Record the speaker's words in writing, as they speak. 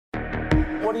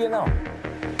What do you know?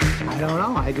 I don't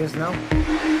know. I just know.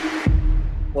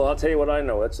 Well, I'll tell you what I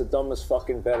know. It's the dumbest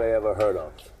fucking bet I ever heard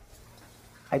of.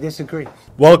 I disagree.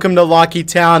 Welcome to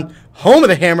LockyTown, home of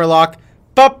the Hammerlock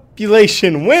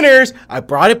population winners. I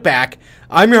brought it back.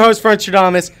 I'm your host,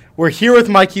 Frenchadamus. We're here with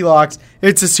Mikey Locks.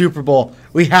 It's a Super Bowl.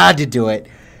 We had to do it.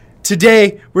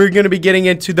 Today, we're going to be getting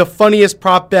into the funniest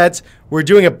prop bets. We're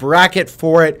doing a bracket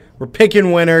for it. We're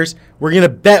picking winners. We're going to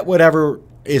bet whatever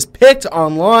is picked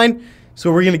online.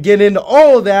 So we're going to get into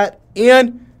all of that.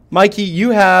 And, Mikey,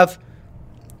 you have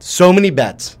so many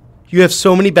bets. You have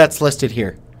so many bets listed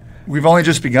here. We've only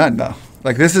just begun, though.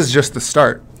 Like, this is just the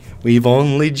start. We've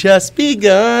only just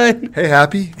begun. Hey,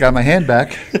 Happy. Got my hand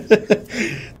back.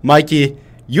 Mikey,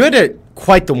 you had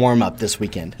quite the warm-up this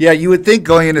weekend. Yeah, you would think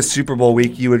going into Super Bowl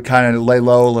week, you would kind of lay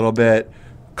low a little bit.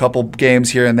 Couple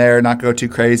games here and there, not go too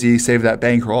crazy, save that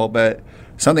bankroll. But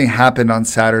something happened on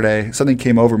Saturday. Something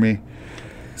came over me.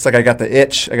 It's like I got the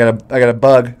itch. I got a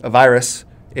bug, a virus,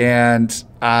 and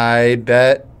I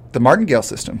bet the Martingale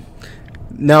system.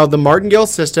 Now, the Martingale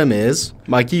system is,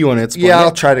 Mikey, you want to explain it? Yeah,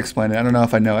 I'll try to explain it. I don't know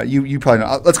if I know it. You probably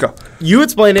know. Let's go. You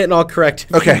explain it, and I'll correct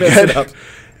it. Okay, good.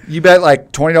 You bet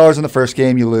like $20 in the first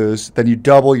game, you lose. Then you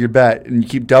double your bet, and you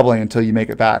keep doubling until you make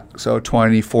it back. So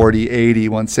 20, 40, 80,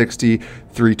 160,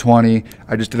 320.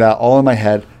 I just did that all in my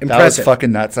head. Impressive. That was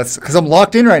fucking nuts. That's because I'm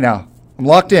locked in right now. I'm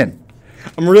locked in.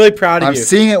 I'm really proud of I'm you.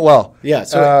 seeing it well. Yeah,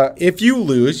 so if you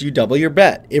lose, you double your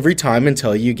bet every time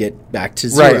until you get back to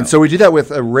zero. Right, and so we did that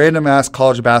with a random-ass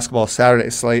college basketball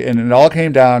Saturday slate, and it all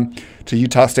came down to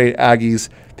Utah State Aggies,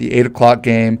 the 8 o'clock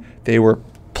game. They were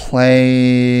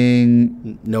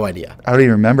playing... No idea. I don't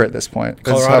even remember at this point.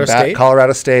 Colorado State?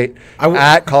 Colorado State.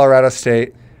 At Colorado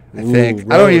State, I think.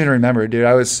 Really? I don't even remember, dude.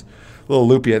 I was a little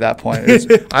loopy at that point.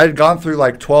 I had gone through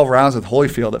like 12 rounds with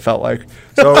Holyfield, it felt like.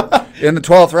 So in the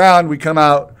 12th round, we come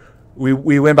out, we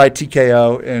win by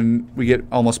TKO, and we get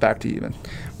almost back to even.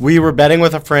 We were betting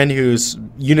with a friend whose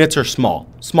units are small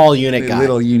unit guy.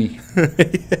 Little uni.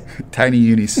 Tiny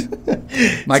unis.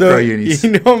 Micro unis.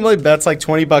 He normally bets like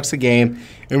 $20 a game,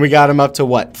 and we got him up to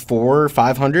what, 400 or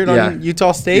 500 on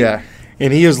Utah State? Yeah.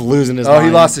 And he was losing his mind. Oh,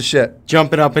 he lost his shit.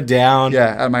 Jumping up and down.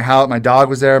 Yeah, at my house, my dog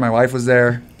was there, my wife was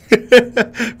there.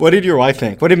 What did your wife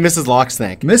think? What did Mrs. Locks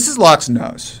think? Mrs. Locks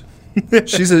knows.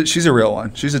 She's a real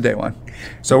one. She's a day one.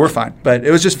 So we're fine. But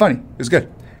it was just funny. It was good.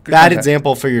 Bad content.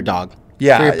 Example for your dog.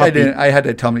 Yeah, I had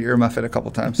to tell him to earmuff it a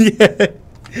couple times.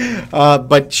 Yeah.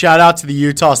 But shout out to the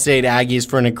Utah State Aggies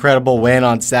for an incredible win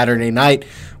on Saturday night.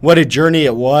 What a journey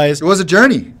it was. It was a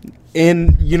journey.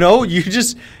 And,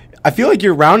 I feel like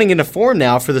you're rounding into form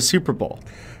now for the Super Bowl.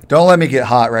 Don't let me get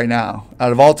hot right now.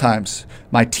 Out of all times,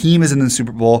 my team is in the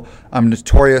Super Bowl. I'm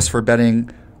notorious for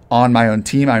betting on my own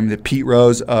team. I'm the Pete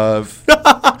Rose of...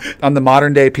 I'm the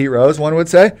modern-day Pete Rose, one would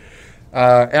say.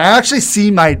 And I actually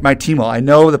see my team well. I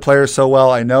know the players so well.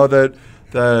 I know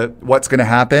the what's going to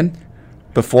happen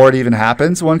before it even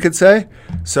happens, one could say.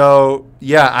 So,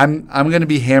 yeah, I'm going to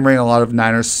be hammering a lot of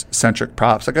Niners-centric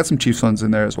props. I got some Chiefs ones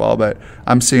in there as well, but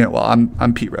I'm seeing it well.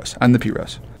 I'm Pete Rose. I'm the Pete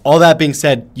Rose. All that being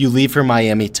said, you leave for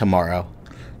Miami tomorrow.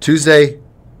 Tuesday,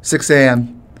 6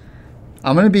 a.m.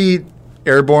 I'm going to be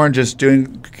airborne, just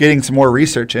getting some more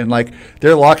research in. Like,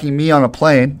 they're locking me on a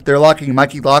plane. They're locking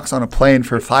Mikey Locks on a plane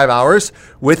for 5 hours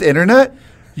with internet.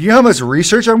 You know how much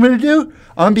research I'm going to do?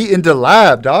 I'm going to be into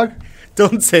lab, dog.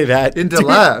 Don't say that. Into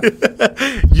lab.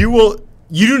 You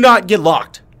do not get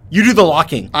locked. You do the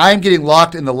locking. I'm getting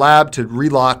locked in the lab to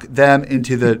relock them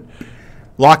into the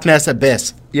Loch Ness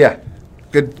abyss. Yeah.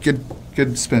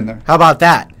 Good spin there. How about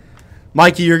that?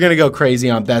 Mikey, you're going to go crazy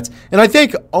on bets. And I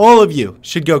think all of you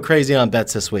should go crazy on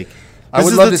bets this week. I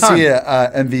would love to see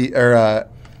an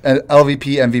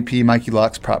LVP, MVP Mikey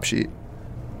Locks prop sheet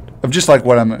of just like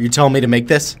what I'm... You telling me to make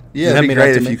this? Yeah, it'd be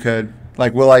great if you could.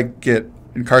 Like, will I get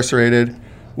incarcerated?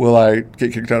 Will I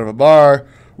get kicked out of a bar?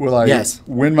 Will I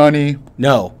win money?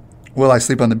 No. Will I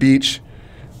sleep on the beach?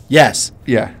 Yes.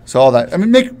 Yeah. So all that. I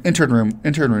mean, make Intern Room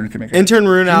can make it. Intern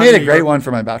Room out. He made a great one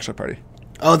for my bachelor party.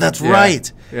 Oh, that's right.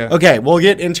 Yeah. Okay, we'll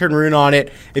get Intern Roon on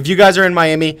it. If you guys are in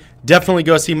Miami, definitely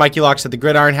go see Mikey Locks at the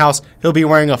Gridiron House. He'll be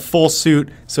wearing a full suit,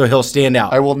 so he'll stand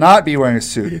out. I will not be wearing a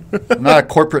suit. I'm not a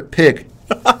corporate pig.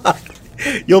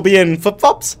 You'll be in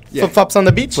flip-flops? Yeah. Flip-flops on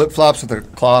the beach? Flip-flops with a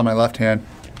claw in my left hand.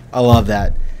 I love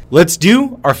that. Let's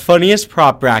do our funniest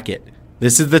prop bracket.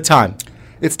 This is the time.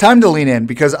 It's time to lean in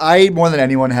because I, more than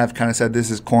anyone, have kind of said this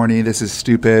is corny, this is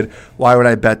stupid. Why would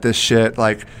I bet this shit?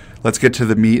 Like, let's get to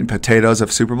the meat and potatoes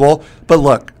of Super Bowl. But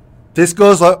look, this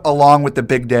goes along with the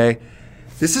big day.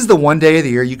 This is the one day of the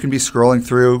year you can be scrolling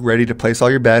through, ready to place all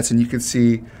your bets, and you can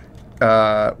see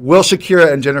Will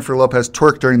Shakira and Jennifer Lopez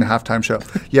twerk during the halftime show?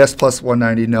 Yes, plus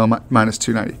 190. No, minus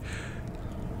 290.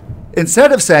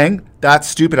 Instead of saying, that's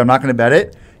stupid, I'm not going to bet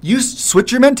it, you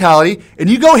switch your mentality and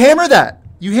you go hammer that.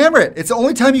 You hammer it. It's the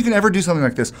only time you can ever do something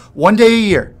like this. One day a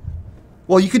year.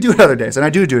 Well, you could do it other days, and I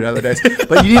do it other days,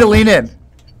 but you need to lean in.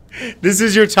 This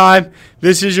is your time.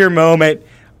 This is your moment.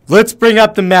 Let's bring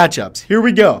up the matchups. Here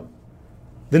we go.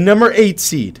 The number 8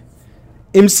 seed,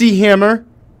 MC Hammer,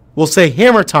 will say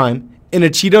hammer time in a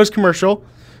Cheetos commercial.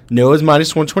 No is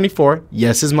minus 124.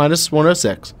 Yes is minus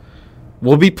 106.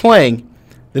 We'll be playing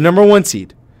the number 1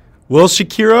 seed. Will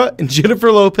Shakira and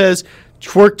Jennifer Lopez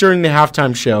twerk during the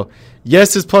halftime show?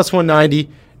 Yes is plus 190.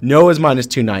 No is minus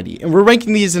 290. And we're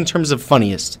ranking these in terms of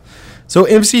funniest. So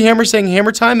MC Hammer saying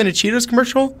hammer time in a Cheetos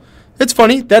commercial? It's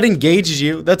funny. That engages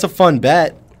you. That's a fun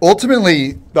bet.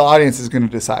 Ultimately, the audience is going to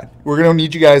decide. We're going to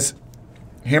need you guys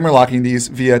hammerlocking these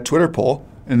via Twitter poll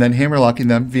and then hammerlocking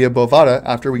them via Bovada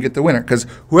after we get the winner. Because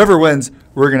whoever wins,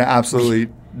 we're going to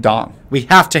absolutely dong. We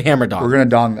have to hammer dong. We're going to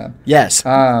dong them. Yes.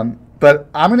 But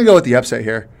I'm going to go with the upset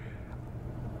here.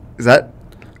 Is that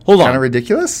kind of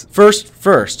ridiculous?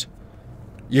 First,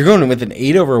 you're going with an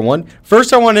 8 over 1.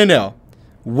 First, I want to know,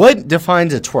 what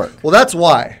defines a twerk? Well, that's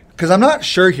why. Because I'm not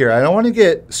sure here. I don't want to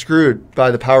get screwed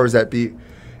by the powers that be.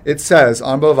 It says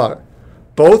on Bovada,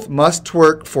 both must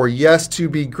twerk for yes to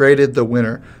be graded the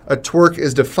winner. A twerk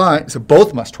is defined, so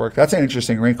both must twerk. That's an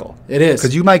interesting wrinkle. It is.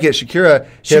 Because you might get Shakira.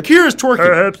 Shakira's twerking.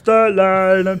 Her hips start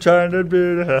line, I'm trying to be.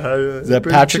 Is that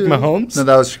Patrick Mahomes? No,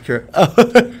 that was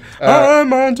Shakira.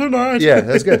 I'm on tonight. Yeah,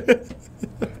 that's good.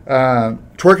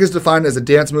 Twerk is defined as a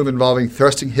dance move involving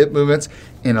thrusting hip movements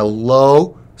in a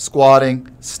low squatting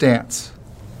stance.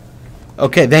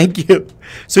 Okay, thank you.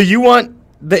 So you want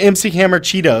the MC Hammer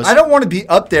Cheetos. I don't want to be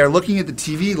up there looking at the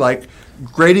TV like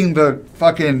grading the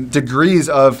fucking degrees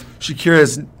of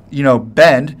Shakira's,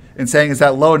 bend and saying, is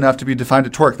that low enough to be defined a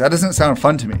twerk? That doesn't sound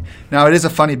fun to me. Now, it is a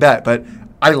funny bet, but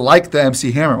I like the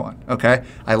MC Hammer one, okay?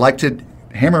 I like to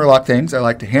hammer lock things. I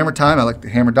like to hammer time. I like to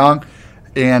hammer dong.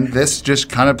 And this just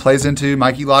kind of plays into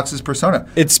Mikey Locks' persona.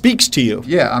 It speaks to you.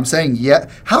 Yeah, I'm saying yeah.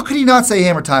 How could he not say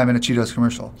hammer time in a Cheetos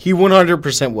commercial? He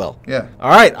 100% will. Yeah. All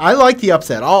right, I like the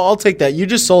upset. I'll take that. You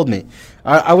just sold me.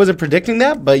 I wasn't predicting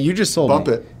that, but you just sold Bump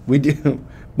me. it. We do.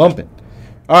 Bump it.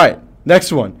 All right,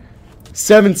 next one.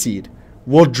 7 seed.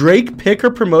 Will Drake pick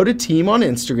or promote a team on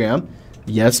Instagram?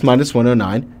 Yes, minus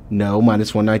 109. No,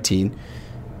 minus 119.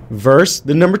 Verse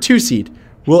the number 2 seed.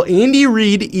 Will Andy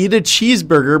Reid eat a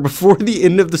cheeseburger before the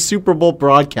end of the Super Bowl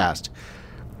broadcast?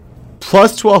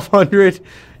 Plus 1,200,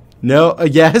 no.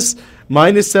 Yes.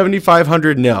 Minus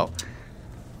 7,500, no.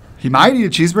 He might eat a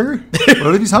cheeseburger.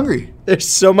 What if he's hungry? There's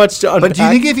so much to unpack. But do you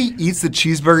think if he eats the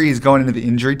cheeseburger, he's going into the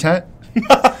injury tent?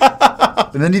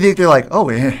 And then do you think they're like, oh,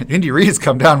 Andy Reid's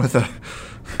come down with a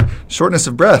shortness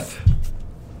of breath?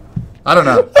 I don't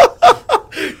know.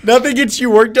 Nothing gets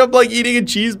you worked up like eating a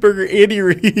cheeseburger. Andy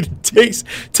Reid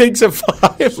takes a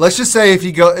 5. Let's just say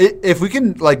if we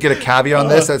can get a caveat on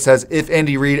this that says if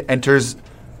Andy Reid enters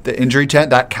the injury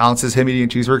tent, that counts as him eating a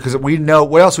cheeseburger because we know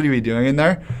what else would he be doing in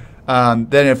there.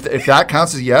 Then if that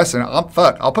counts as yes, and I'll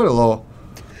put a little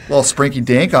sprinky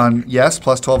dink on yes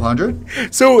plus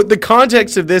 1,200. So the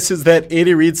context of this is that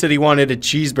Andy Reid said he wanted a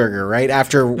cheeseburger right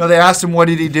after. No, they asked him what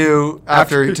did he do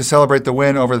after to celebrate the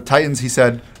win over the Titans. He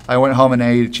said, I went home and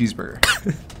I ate a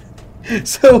cheeseburger.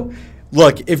 So,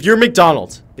 look, if you're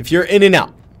McDonald's, if you're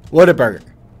In-N-Out, Whataburger.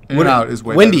 In-N-Out is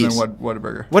way Wendy's, better than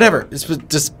Whataburger. Whatever. It's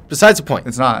just besides the point.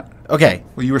 It's not. Okay.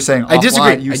 Well, you were saying I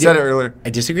disagree. You said it earlier. I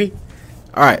disagree.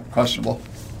 All right. Questionable.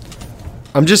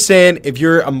 I'm just saying, if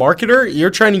you're a marketer,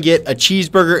 you're trying to get a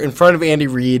cheeseburger in front of Andy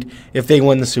Reid if they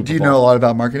win the Super Bowl. Do you know a lot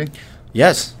about marketing?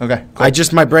 Yes. Okay. Cool.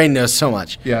 My brain knows so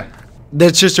much. Yeah.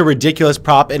 That's just a ridiculous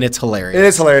prop, and it's hilarious. It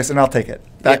is hilarious, and I'll take it.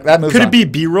 That moves Could on. it be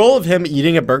B-roll of him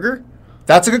eating a burger?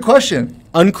 That's a good question.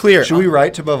 Unclear. Should we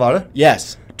write to Bovada?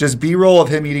 Yes. Does B-roll of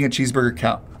him eating a cheeseburger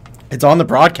count? It's on the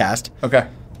broadcast. Okay.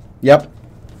 Yep.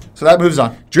 So that moves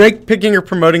on. Drake picking or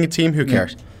promoting a team, who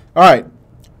cares? All right.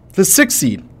 The 6th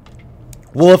seed.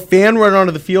 Will a fan run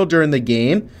onto the field during the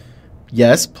game?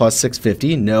 Yes, plus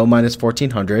 650. No, minus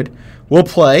 1,400. We'll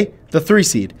play the 3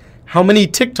 seed. How many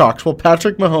TikToks will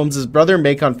Patrick Mahomes' brother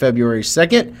make on February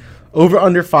 2nd? Over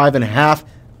under 5.5,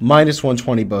 minus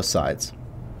 120 both sides.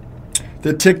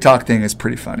 The TikTok thing is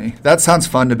pretty funny. That sounds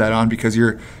fun to bet on because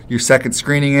you're second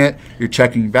screening it, you're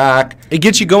checking back. It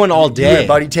gets you going all You day.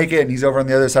 buddy take it, and he's over on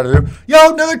the other side of the room.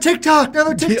 Yo, another TikTok.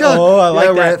 Oh, I like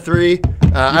We're that. at 3.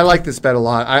 I like this bet a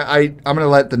lot. I'm going to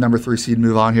let the number 3 seed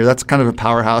move on here. That's kind of a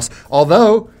powerhouse.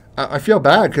 Although, I feel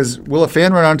bad because will a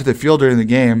fan run onto the field during the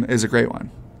game is a great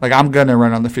one. Like, I'm going to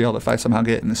run on the field if I somehow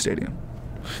get in the stadium.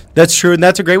 That's true, and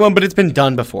that's a great one, but it's been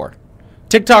done before.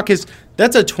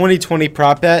 That's a 2020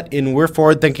 prop bet, and we're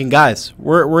forward-thinking guys.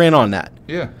 We're in on that.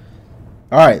 Yeah.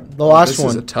 All right, the last one.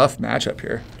 This is a tough matchup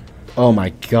here. Oh, my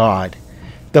God.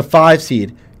 The 5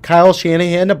 seed. Kyle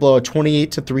Shanahan to blow a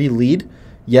 28-3 lead.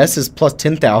 Yes is plus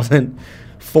 10,000.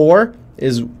 4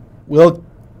 is Will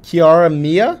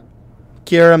Kiaramia?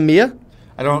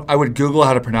 I would Google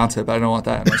how to pronounce it, but I don't want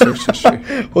that in my search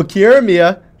history. Well,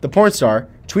 Kiaramia, the porn star,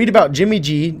 tweet about Jimmy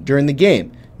G during the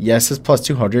game. Yes is plus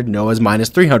 200. No is minus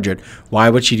 300. Why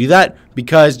would she do that?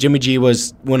 Because Jimmy G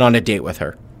went on a date with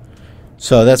her.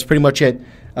 So that's pretty much it.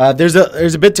 There's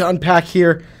a bit to unpack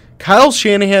here. Kyle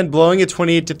Shanahan blowing a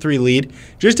 28-3 lead.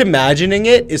 Just imagining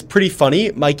it is pretty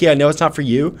funny. Mikey, I know it's not for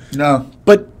you. No.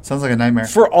 But sounds like a nightmare.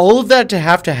 For all of that to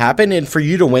have to happen and for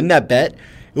you to win that bet,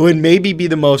 it would maybe be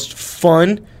the most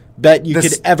fun bet you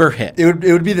could ever hit.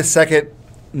 It would be the second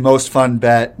most fun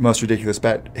bet, most ridiculous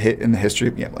bet hit in the history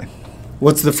of gambling.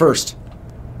 What's the first?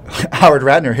 Howard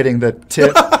Ratner hitting the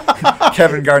tip,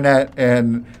 Kevin Garnett,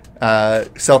 and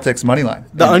Celtics money line.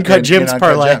 The Uncut Gems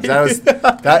parlay. Gems.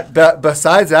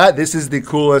 Besides that, this is the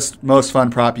coolest, most fun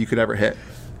prop you could ever hit.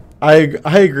 I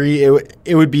agree.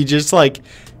 It would be just like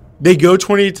they go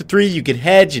 28-3. You could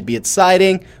hedge. It'd be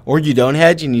exciting. Or you don't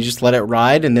hedge and you just let it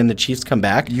ride, and then the Chiefs come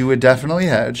back. You would definitely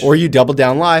hedge. Or you double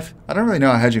down live. I don't really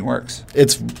know how hedging works.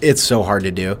 It's so hard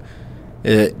to do.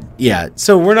 Yeah.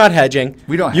 So we're not hedging.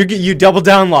 We don't. You double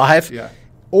down live. Yeah.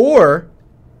 Or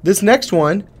this next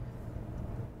one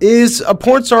is a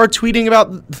porn star tweeting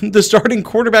about the starting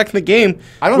quarterback in the game.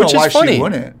 I don't know why she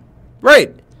wouldn't.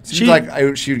 Right. Seems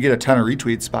like she would get a ton of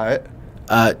retweets by it.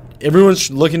 Everyone's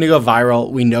looking to go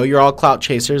viral. We know you're all clout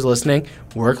chasers listening.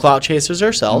 We're clout chasers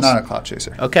ourselves. I'm not a clout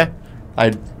chaser. Okay.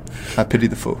 I pity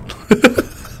the fool.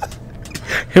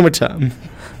 Hammer time.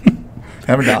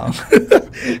 Hammer down.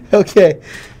 Okay.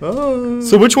 Oh.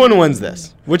 So which one wins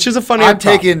this? Which is a funny? I'm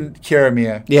taking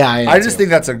Kiaramia. Yeah, I just think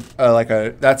that's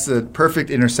that's a perfect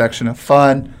intersection of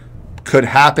fun. Could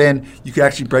happen. You could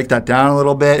actually break that down a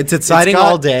little bit. It's exciting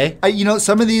all day.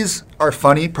 Some of these are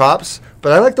funny props,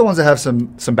 but I like the ones that have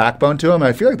some backbone to them.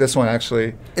 I feel like this one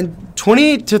actually. And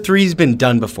 28-3 has been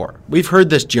done before. We've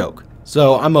heard this joke,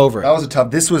 so I'm over it. That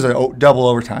was This was a double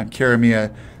overtime.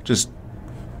 Kiaramia just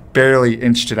barely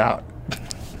inched it out.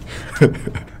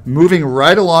 Moving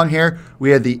right along here,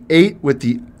 we had the 8 with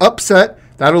the upset.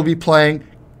 That'll be playing.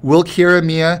 Will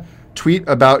Kiaramia tweet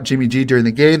about Jimmy G during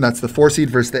the game? That's the 4 seed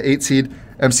versus the 8 seed.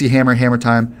 MC Hammer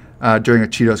time during a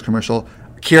Cheetos commercial.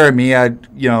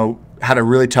 Kiaramia, had a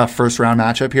really tough first round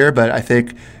matchup here, but I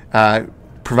think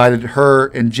provided her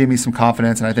and Jimmy some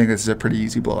confidence, and I think this is a pretty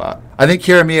easy blowout. I think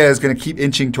Kiaramia is going to keep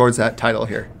inching towards that title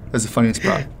here. That's the funniest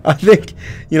prop. I think,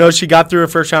 she got through a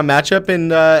first-round matchup,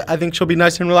 and I think she'll be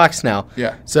nice and relaxed now.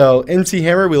 Yeah. So, MC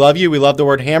Hammer, we love you. We love the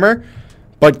word hammer.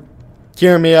 But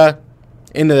Kiaramia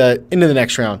into the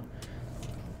next round.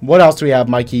 What else do we have,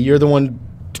 Mikey? You're the one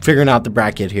figuring out the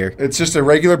bracket here. It's just a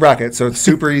regular bracket, so it's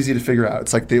super easy to figure out.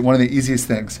 It's like one of the easiest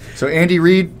things. So Andy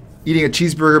Reid, eating a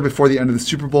cheeseburger before the end of the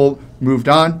Super Bowl, moved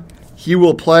on. He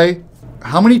will play.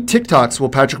 How many TikToks will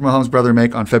Patrick Mahomes' brother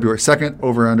make on February 2nd?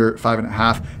 Over under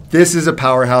 5.5. This is a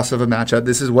powerhouse of a matchup.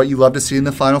 This is what you love to see in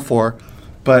the Final Four.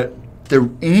 But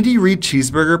the Andy Reid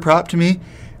cheeseburger prop, to me,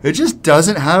 it just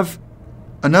doesn't have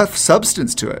enough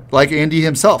substance to it, like Andy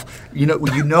himself.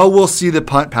 We'll see the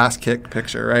punt, pass, kick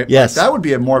picture, right? Yes. That would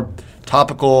be a more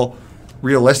topical,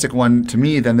 realistic one to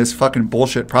me than this fucking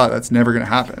bullshit prop that's never going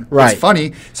to happen. Right. It's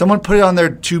funny. Someone put it on there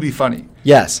to be funny.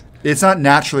 Yes. It's not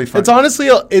naturally funny. It's honestly,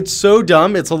 it's so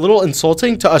dumb. It's a little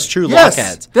insulting to us true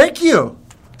lockheads. Thank you.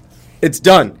 It's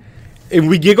done. And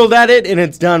we giggled at it, and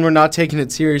it's done. We're not taking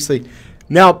it seriously.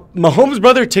 Now, Mahomes'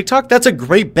 brother TikTok, that's a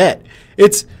great bet.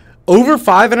 It's over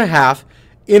 5.5,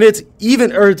 and it's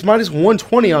minus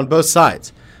 120 on both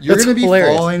sides. You're going to be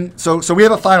following. So we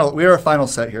have a final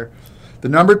set here. The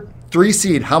number 3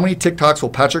 seed, how many TikToks will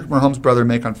Patrick Mahomes' brother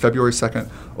make on February 2nd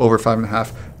over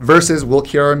 5.5 versus will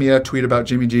Kiaramia tweet about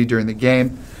Jimmy G during the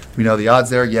game? We know the odds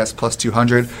there. Yes, plus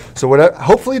 200. So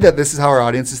hopefully that this is how our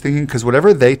audience is thinking, because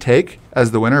whatever they take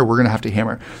as the winner, we're going to have to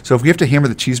hammer. So if we have to hammer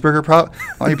the cheeseburger prop,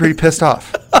 I'll be pretty pissed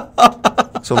off.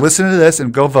 So listen to this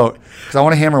and go vote, because I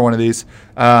want to hammer one of these.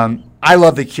 I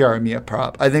love the Kiaramia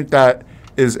prop. I think that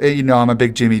is, I'm a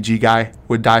big Jimmy G guy.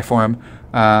 Would die for him.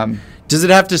 Does it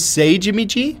have to say Jimmy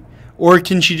G? Or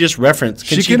can she just reference?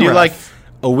 Can she do ref. like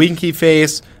a winky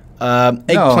face,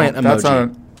 eggplant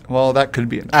emoji? Well, that could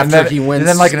be after he wins, and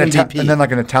then like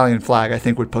MVP. an Italian flag, I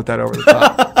think would put that over the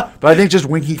top. But I think just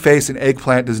winky face and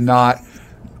eggplant does not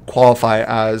qualify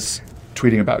as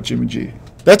tweeting about Jimmy G.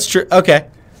 That's true. Okay.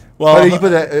 Well, but if you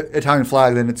put that Italian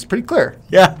flag, then it's pretty clear.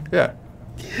 Yeah. Yeah.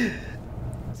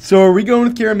 So are we going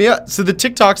with Kiramia? So the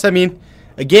TikToks, I mean,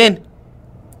 again,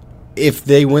 if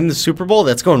they win the Super Bowl,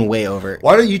 that's going way over.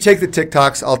 Why don't you take the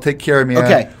TikToks? I'll take Kiramia.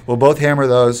 Okay. We'll both hammer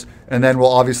those, and then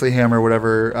we'll obviously hammer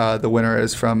whatever the winner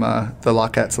is from the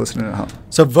Lockettes listening at home.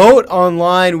 So vote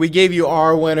online. We gave you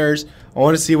our winners. I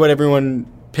want to see what everyone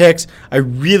picks. I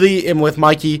really am with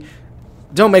Mikey.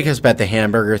 Don't make us bet the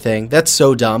hamburger thing. That's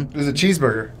so dumb. There's a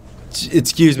cheeseburger.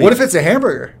 Excuse me. What if it's a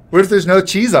hamburger? What if there's no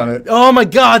cheese on it? Oh my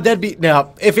God, that'd be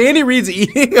now. If Andy Reid's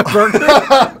eating a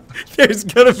burger, there's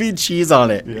gonna be cheese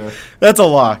on it. Yeah. That's a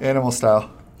lock. Animal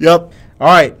style. Yep. All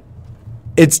right,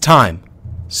 it's time.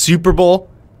 Super Bowl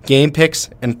game picks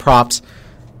and props.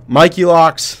 Mikey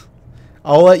Locks,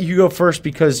 I'll let you go first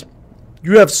because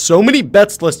you have so many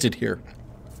bets listed here.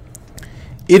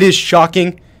 It is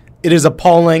shocking. It is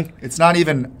appalling. It's not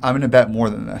even. I'm going to bet more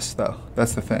than this, though.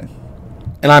 That's the thing.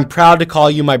 And I'm proud to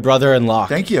call you my brother-in-law.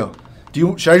 Thank you.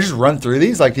 Should I just run through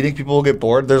these? Like, do you think people will get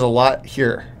bored? There's a lot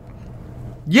here.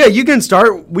 Yeah, you can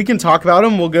start. We can talk about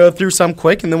them. We'll go through some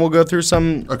quick, and then we'll go through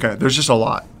some. Okay, there's just a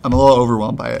lot. I'm a little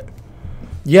overwhelmed by it.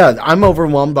 Yeah, I'm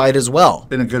overwhelmed by it as well.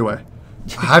 In a good way.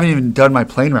 I haven't even done my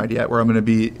plane ride yet where I'm going to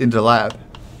be into lab.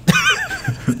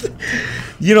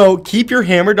 Keep your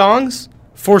hammer dongs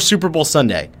for Super Bowl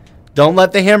Sunday. Don't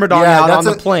let the hammer dong out on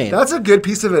the plane. That's a good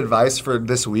piece of advice for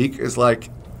this week is like,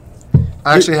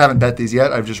 I actually haven't bet these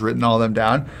yet. I've just written all of them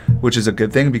down, which is a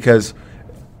good thing because,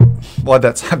 well, I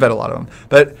bet a lot of them.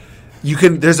 But you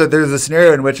can, there's a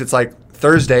scenario in which it's like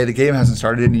Thursday, the game hasn't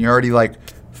started, and you're already like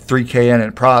 $3K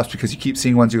in props because you keep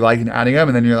seeing ones you like and adding them,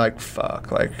 and then you're like,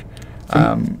 fuck, like.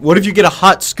 What if you get a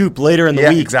hot scoop later in the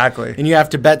week? Exactly. And you have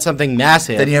to bet something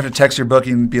massive. Then you have to text your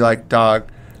bookie and be like, dog,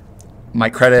 my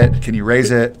credit, can you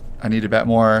raise it? I need to bet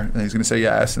more. And he's going to say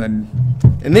yes. And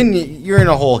then you're in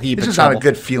a whole heap it's of just trouble. not a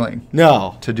good feeling.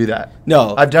 No. To do that.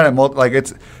 No. I've done it.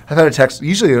 I've had a text,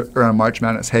 usually around March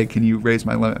Madness, hey, can you raise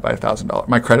my limit by $1,000,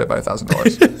 my credit by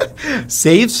 $1,000?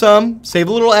 Save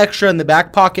a little extra in the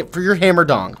back pocket for your hammer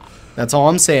dong. That's all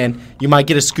I'm saying. You might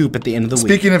get a scoop at the end of the week.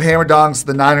 Speaking of hammer dongs,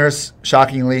 the Niners,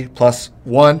 shockingly,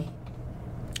 +1.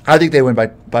 I think they win by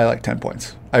like 10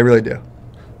 points. I really do.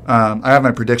 I have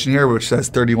my prediction here, which says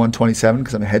 31-27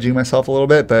 because I'm hedging myself a little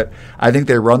bit, but I think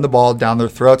they run the ball down their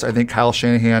throats. I think Kyle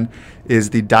Shanahan is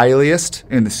the dialiest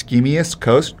and the schemiest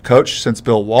coach since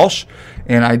Bill Walsh,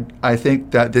 and I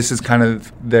think that this is kind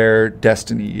of their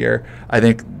destiny year. I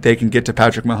think they can get to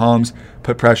Patrick Mahomes,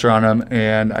 put pressure on him,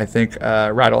 and I think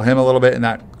rattle him a little bit in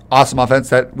that awesome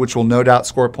offense which will no doubt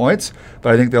score points,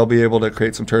 but I think they'll be able to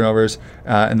create some turnovers,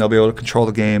 and they'll be able to control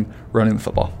the game running the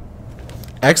football.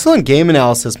 Excellent game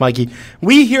analysis, Mikey.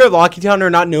 We here at LockyTown are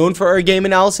not known for our game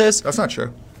analysis. That's not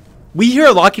true. We here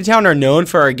at LockyTown are known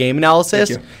for our game analysis,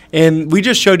 Thank you. and we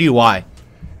just showed you why.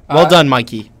 Well done,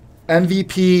 Mikey.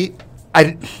 MVP,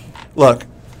 look,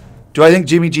 do I think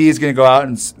Jimmy G is going to go out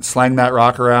and slang that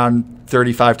rock around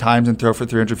 35 times and throw for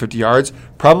 350 yards?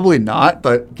 Probably not,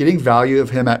 but getting value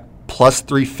of him at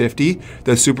 +350,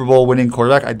 the Super Bowl winning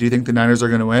quarterback, I do think the Niners are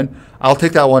going to win. I'll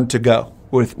take that one to go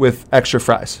with extra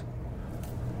fries.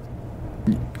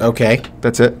 Okay.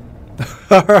 That's it.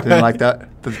 Didn't like that?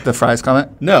 The fries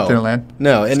comment? No. Didn't land?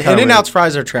 No, and In-N-Out's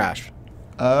fries are trash.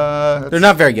 They're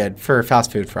not very good for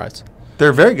fast food fries.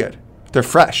 They're very good. They're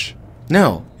fresh.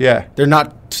 No. Yeah. They're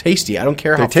not tasty. I don't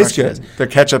care how They taste fresh it good. is. Their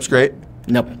ketchup's great.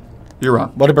 Nope. You're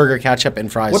wrong. Whataburger ketchup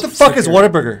and fries. What the fuck is superior.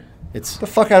 Whataburger? It's Get the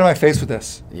fuck out of my face with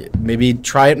this. maybe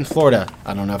try it in Florida.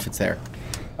 I don't know if it's there.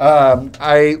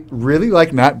 I really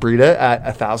like Matt Breida at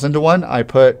 1,000 to 1. I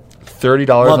put $30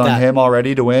 Love on that. him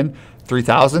already to win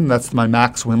 3,000. That's my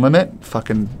max win limit.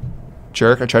 Fucking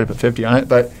jerk. I tried to put 50 on it,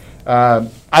 but I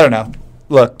don't know.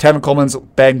 Look, Tevin Coleman's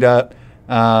banged up.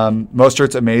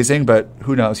 Mostert's amazing, but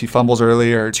who knows? He fumbles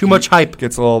early or Too much hype.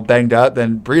 Gets a little banged up.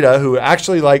 Then Breida, who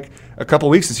actually like a couple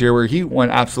weeks this year where he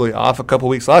went absolutely off. A couple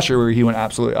weeks last year where he went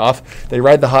absolutely off. They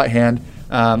ride the hot hand.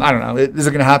 I don't know. Is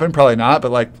it going to happen? Probably not,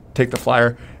 but like take the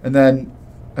flyer. And then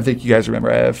I think you guys remember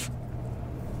I have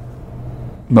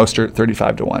Mostert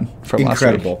 35 to 1 from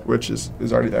Incredible. last week, which is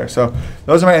already there. So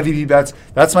those are my MVP bets.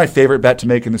 That's my favorite bet to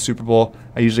make in the Super Bowl.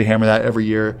 I usually hammer that every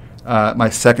year. My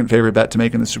second favorite bet to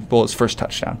make in the Super Bowl is first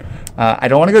touchdown. I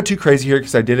don't want to go too crazy here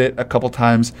because I did it a couple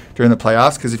times during the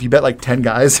playoffs, because if you bet like 10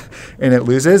 guys and it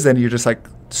loses, then you're just like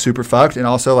super fucked. And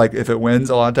also like if it wins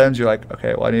a lot of times, you're like,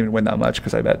 okay, well I didn't even win that much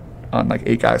because I bet on like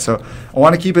 8 guys. So I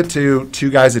want to keep it to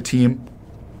 2 guys a team.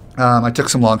 I took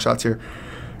some long shots here.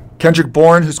 Kendrick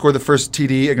Bourne, who scored the first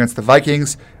TD against the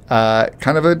Vikings,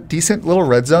 kind of a decent little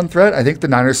red zone threat. I think the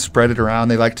Niners spread it around.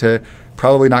 They like to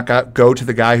probably not go to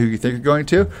the guy who you think you're going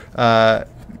to.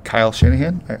 Kyle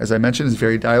Shanahan, as I mentioned, is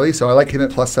very dialy, so I like him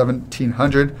at plus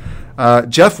 1,700.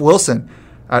 Jeff Wilson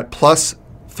at plus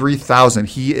 3,000.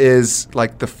 He is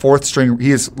like the fourth string.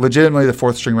 He is legitimately the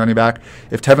fourth string running back.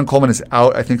 If Tevin Coleman is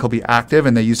out, I think he'll be active,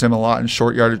 and they used him a lot in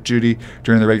short yardage duty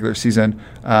during the regular season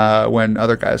when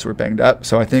other guys were banged up.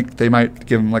 So I think they might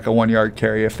give him like a 1 yard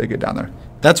carry if they get down there.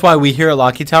 That's why we here at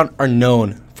LockyTown are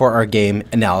known for our game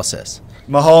analysis.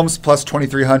 Mahomes plus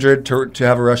 2,300 to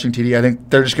have a rushing TD. I think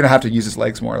they're just going to have to use his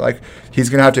legs more. Like, he's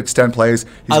going to have to extend plays.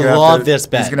 I love this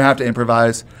bet. He's going to have to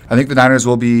improvise. I think the Niners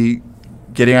will be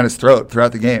getting at his throat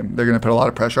throughout the game. They're going to put a lot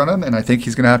of pressure on him, and I think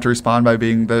he's going to have to respond by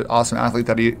being the awesome athlete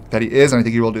that he is, and I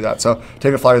think he will do that. So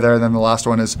take a flyer there. And then the last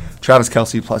one is Travis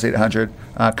Kelce plus 800.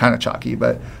 Kind of chalky,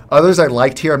 but others I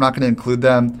liked here. I'm not going to include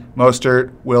them.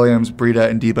 Mostert, Williams, Breida,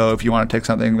 and Debo. If you want to take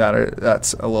something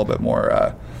that's a little bit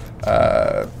more,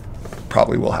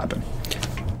 probably will happen.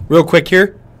 Real quick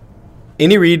here.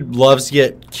 Andy Reid loves to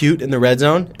get cute in the red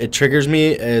zone. It triggers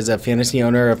me as a fantasy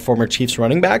owner of former Chiefs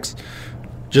running backs.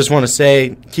 Just want to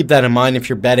say, keep that in mind if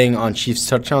you're betting on Chiefs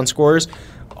touchdown scores.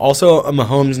 Also, a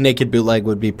Mahomes naked bootleg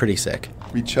would be pretty sick.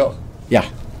 Be chill. Yeah.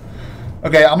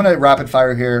 Okay, I'm going to rapid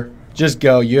fire here. Just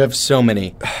go. You have so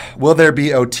many. Will there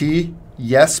be OT?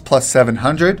 Yes, plus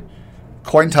 700.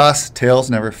 Coin toss, tails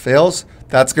never fails.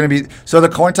 That's going to be – so the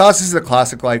coin toss is the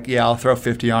classic, like, yeah, I'll throw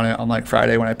 50 on it on, like,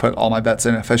 Friday when I put all my bets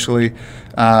in officially.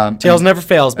 Tails never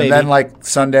fails, baby. And then, like,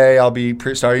 Sunday I'll be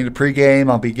starting to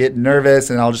pregame. I'll be getting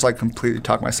nervous, and I'll just, like, completely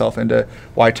talk myself into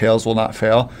why tails will not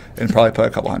fail and probably put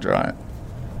a couple hundred on it.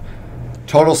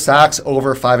 Total sacks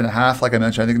over 5.5. Like I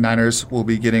mentioned, I think the Niners will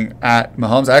be getting at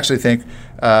Mahomes. I actually think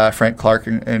Frank Clark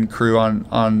and crew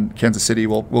on Kansas City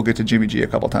will get to Jimmy G a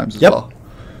couple times as well.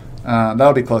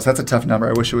 That'll be close. That's a tough number.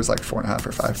 I wish it was like 4.5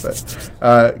 or 5.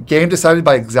 But game decided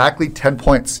by exactly 10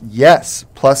 points. Yes,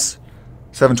 plus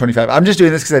 725. I'm just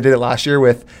doing this because I did it last year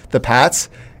with the Pats,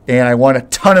 and I won a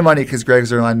ton of money because Greg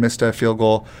Zuerlein missed a field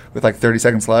goal with like 30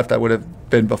 seconds left. That would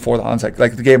have been before the onside.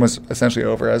 Like, the game was essentially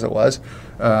over as it was.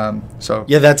 So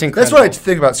yeah, that's incredible. That's what I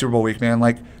think about Super Bowl week, man.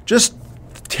 Like, just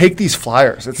take these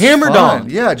flyers. It's hammer fun. dong.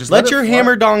 Yeah, just let your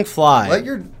hammer dong fly. Let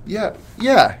your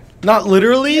yeah. Not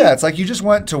literally? Yeah, it's like you just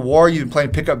went to war. You've been playing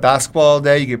pickup basketball all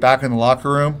day. You get back in the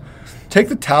locker room. Take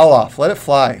the towel off. Let it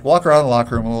fly. Walk around the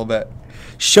locker room a little bit.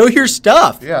 Show your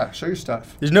stuff. Yeah, show your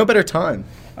stuff. There's no better time.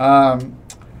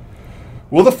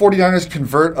 Will the 49ers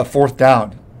convert a fourth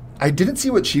down? I didn't see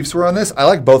what Chiefs were on this. I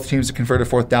like both teams to convert a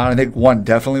fourth down. I think one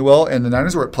definitely will. And the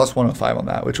Niners were at plus 105 on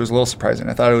that, which was a little surprising.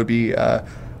 I thought it would be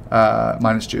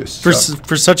minus juice. For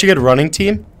such a good running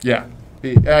team? Yeah.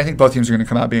 And I think both teams are going to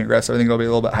come out being aggressive. I think it'll be a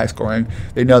little bit high scoring.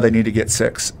 They know they need to get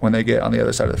 6 when they get on the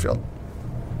other side of the field.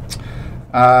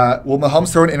 Will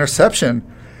Mahomes throw an interception?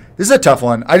 This is a tough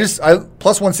one. Plus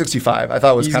 165. I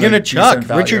thought was kind of He's going to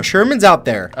chuck. Richard Sherman's out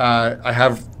there. I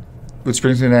have, which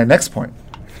brings me to my next point.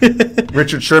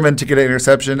 Richard Sherman to get an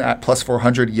interception at plus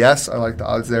 400. Yes, I like the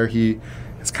odds there.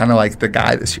 It's kind of like the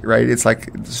guy this year, right? It's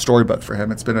like the storybook for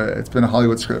him. It's been a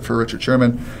Hollywood script for Richard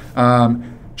Sherman.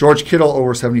 George Kittle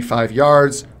over 75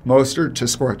 yards. Mostert to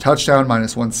score a touchdown,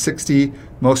 minus 160.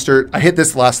 Mostert, I hit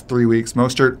this the last 3 weeks.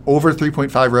 Mostert over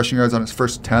 3.5 rushing yards on his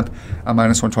first attempt,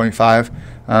 minus 125.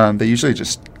 They usually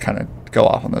just kind of go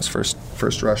off on those first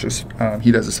rushes.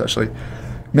 He does especially.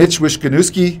 Mitch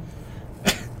Wishnowsky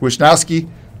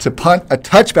to punt a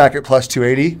touchback at plus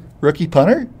 280. Rookie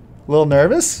punter, a little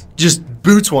nervous. Just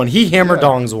boots one. He hammer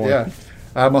dongs one. Yeah.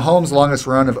 Mahomes' longest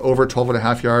run of over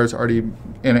 12.5 yards already,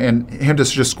 and him to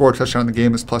just score a touchdown in the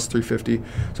game is plus 350. So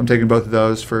I'm taking both of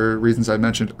those for reasons I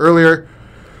mentioned earlier.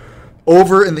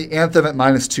 Over in the Anthem at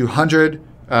minus 200,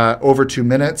 over 2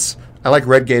 minutes. I like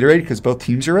red Gatorade because both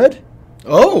teams are red.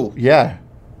 Oh. Yeah.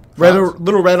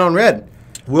 Little red on red.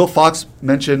 Will Fox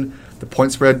mention the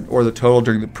point spread or the total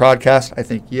during the broadcast? I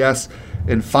think yes.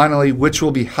 And finally, which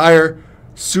will be higher,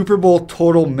 Super Bowl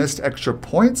total missed extra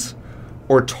points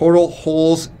or total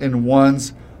holes in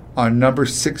ones on number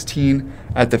 16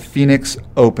 at the Phoenix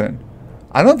Open?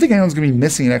 I don't think anyone's going to be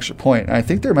missing an extra point. And I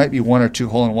think there might be 1 or 2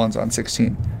 hole-in-ones on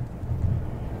 16.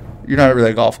 You're not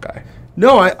really a golf guy.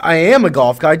 No, I am a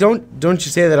golf guy. Don't you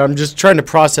say that. I'm just trying to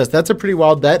process. That's a pretty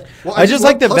wild bet. Well, I just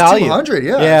like the plus value. 200,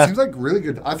 yeah. It seems like really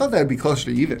good. I thought that would be closer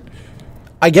to even.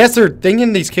 I guess they're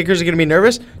thinking these kickers are going to be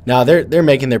nervous. No, they're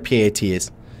making their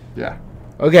PATs. Yeah.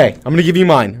 Okay, I'm going to give you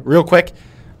mine real quick.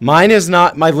 My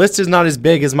list is not as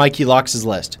big as Mikey Locks'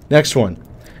 list. Next one.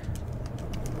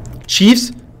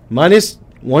 Chiefs minus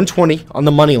 120 on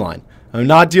the money line. I'm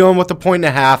not dealing with a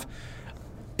 1.5.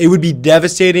 It would be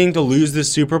devastating to lose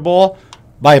this Super Bowl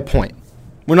by a point.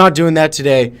 We're not doing that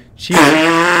today. Chiefs.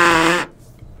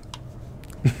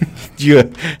 Do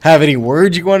you have any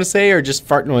words you want to say or just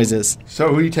fart noises? So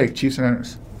who do you take, Chiefs or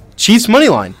Niners? Chiefs money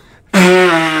line.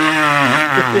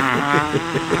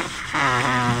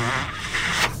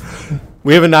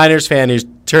 We have a Niners fan who's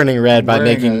turning red by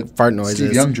Wearing making a fart noises.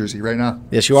 Steve Young jersey right now.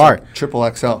 Yes, you are. Triple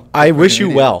XL. I wish you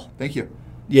Idiot. well. Thank you.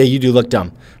 Yeah, you do look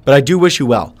dumb. But I do wish you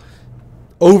well.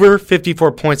 Over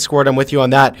 54 points scored. I'm with you on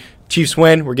that. Chiefs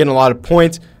win. We're getting a lot of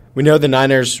points. We know the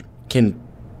Niners can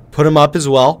put them up as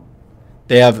well.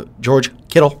 They have George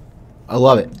Kittle. I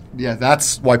love it. Yeah,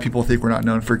 that's why people think we're not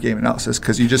known for game analysis,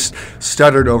 because you just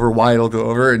stuttered over why it'll go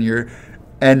over, and your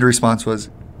end response was,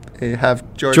 hey,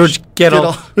 have George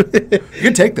Kittle.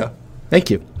 Good take, though. Thank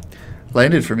you.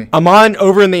 Landed for me. I'm on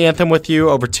over in the anthem with you,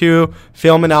 over 2.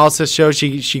 Film analysis show.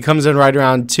 She comes in right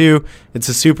around 2. It's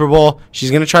a Super Bowl. She's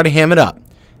going to try to ham it up.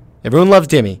 Everyone loves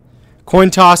Dimmy.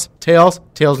 Coin toss, tails.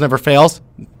 Tails never fails.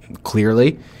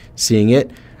 Clearly. Seeing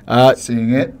it.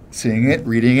 Seeing it,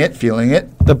 reading it, feeling it.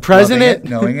 The president,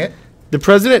 knowing it. The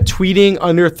president tweeting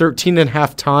under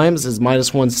 13.5 times is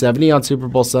minus 170 on Super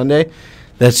Bowl Sunday.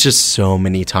 That's just so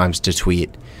many times to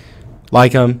tweet.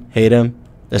 Like him, hate him.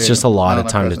 That's just a lot of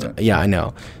time to. Yeah, I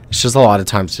know. It's just a lot of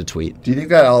times to tweet. Do you think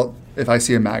that if I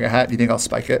see a MAGA hat, do you think I'll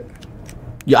spike it?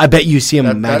 Yeah, I bet you see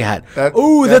a MAGA hat.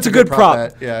 Oh, that's a good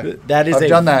prop. Yeah, I've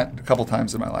done that a couple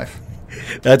times in my life.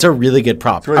 That's a really good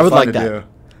prop. Really I would fun like to that. do.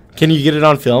 Can you get it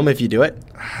on film if you do it?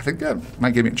 I think that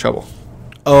might get me in trouble.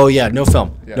 Oh yeah, no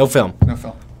film. Yeah. No film. No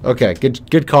film. Okay,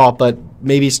 good call. But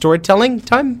maybe storytelling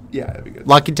time. Yeah, that'd be good.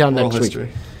 LockyTown Oral next history.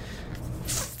 week.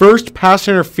 First pass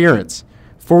interference.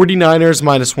 49ers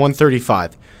minus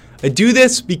 135. I do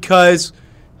this because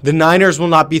the Niners will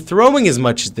not be throwing as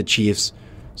much as the Chiefs.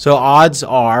 So odds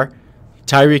are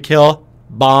Tyreek Hill,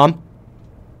 bomb,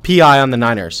 PI on the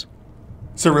Niners.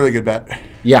 It's a really good bet.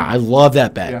 Yeah, I love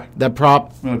that bet. Yeah. That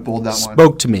prop I'm going to bold that one.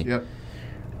 spoke to me. Yep.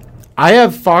 I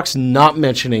have Fox not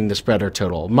mentioning the spread or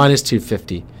total, minus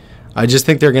 250. I just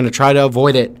think they're going to try to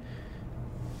avoid it.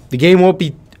 The game won't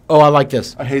be... Oh, I like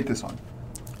this. I hate this one.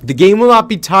 The game will not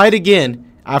be tied again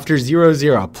after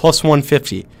 0-0, plus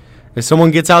 150. If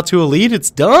someone gets out to a lead, it's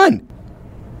done.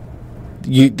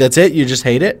 That's it? You just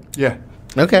hate it? Yeah.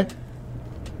 Okay.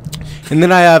 And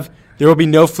then I have, there will be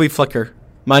no flea flicker,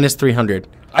 minus 300.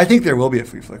 I think there will be a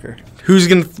flea flicker.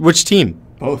 Which team?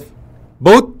 Both.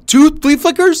 Both? 2 flea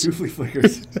flickers? 2 flea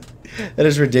flickers. That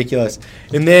is ridiculous.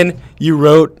 And then you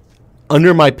wrote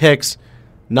under my picks,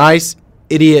 nice,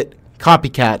 idiot,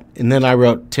 copycat. And then I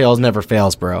wrote, tails never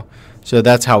fails, bro. So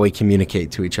that's how we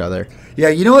communicate to each other. Yeah,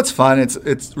 you know what's fun?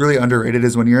 It's really underrated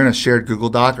is when you're in a shared Google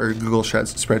Doc or Google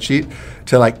spreadsheet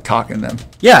to like talk in them.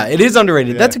 Yeah, it is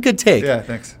underrated. Yeah. That's a good take. Yeah,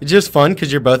 thanks. It's just fun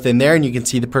because you're both in there and you can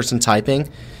see the person typing,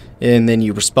 and then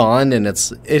you respond, and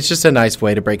it's just a nice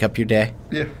way to break up your day.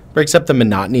 Yeah. Breaks up the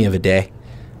monotony of a day.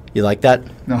 You like that?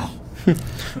 No. All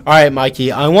right,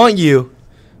 Mikey, I want you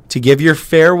to give your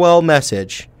farewell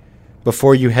message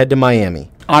before you head to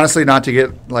Miami. Honestly, not to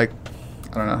get like,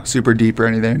 I don't know, super deep or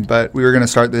anything, but we were going to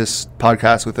start this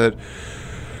podcast with a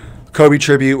Kobe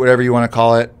tribute, whatever you want to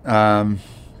call it.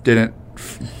 Didn't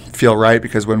feel right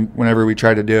because whenever we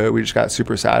tried to do it, we just got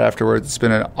super sad afterwards. It's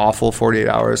been an awful 48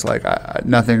 hours. Like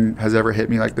nothing has ever hit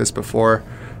me like this before.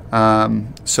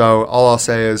 So all I'll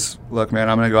say is, look, man,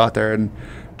 I'm going to go out there and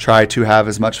try to have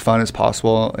as much fun as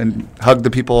possible and hug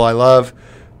the people I love,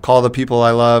 call the people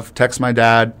I love, text my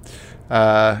dad,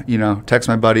 text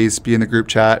my buddies, be in the group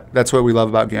chat. That's what we love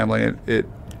about gambling.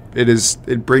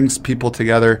 It brings people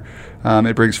together.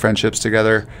 It brings friendships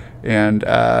together. And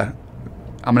I'm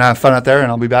going to have fun out there,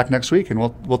 and I'll be back next week, and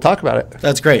we'll talk about it.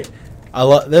 That's great.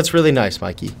 That's really nice,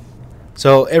 Mikey.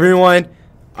 So everyone,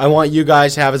 I want you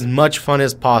guys to have as much fun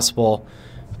as possible.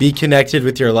 Be connected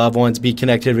with your loved ones. Be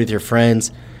connected with your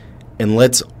friends. And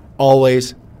let's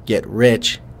always get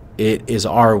rich. It is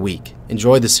our week.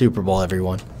 Enjoy the Super Bowl,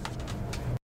 everyone.